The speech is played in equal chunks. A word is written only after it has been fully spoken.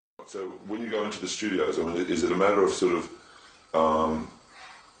So when you go into the studios, I mean, is it a matter of sort of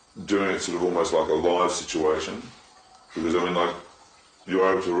doing it sort of almost like a live situation? Because I mean, like, you're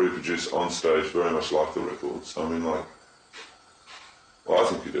able to reproduce on stage very much like the records. I mean, like, well, I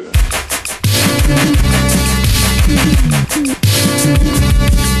think you do.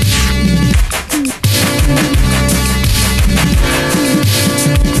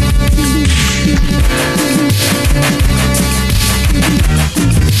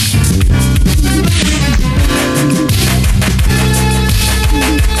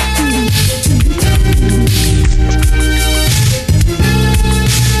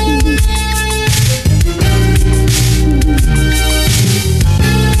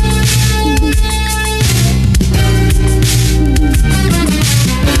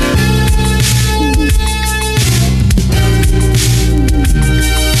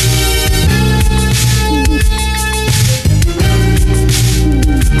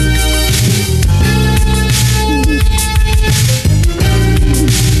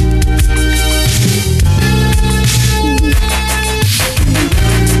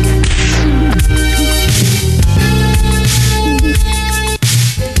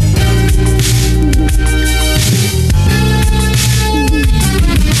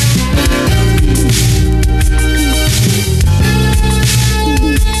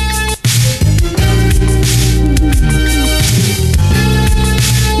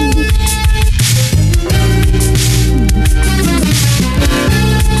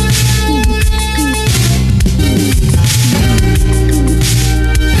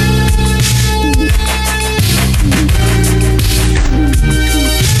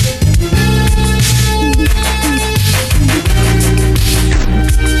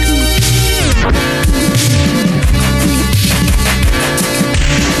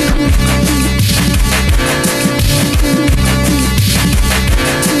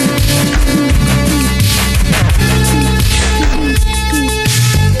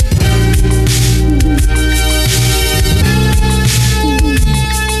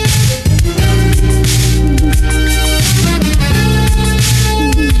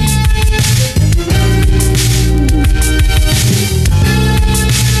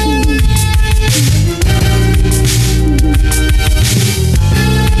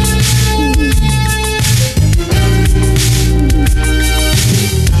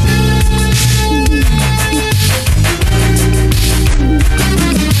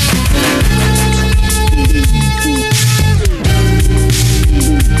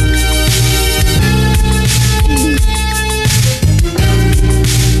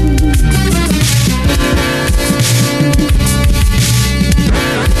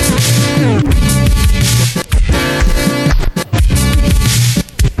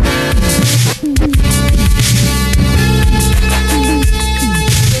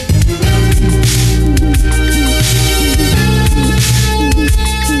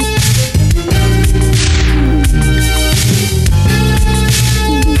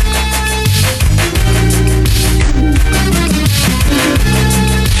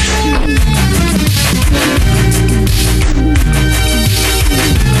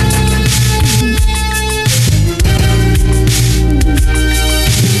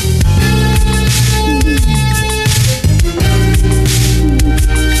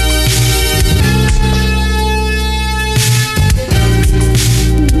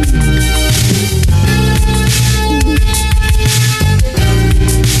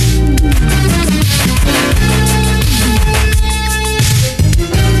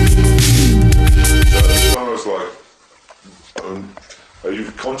 Are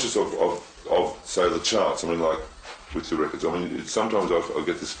you conscious of say, the charts? I mean, like, with your records, I mean, sometimes I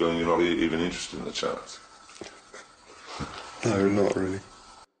get this feeling you're not even interested in the charts. No, not really.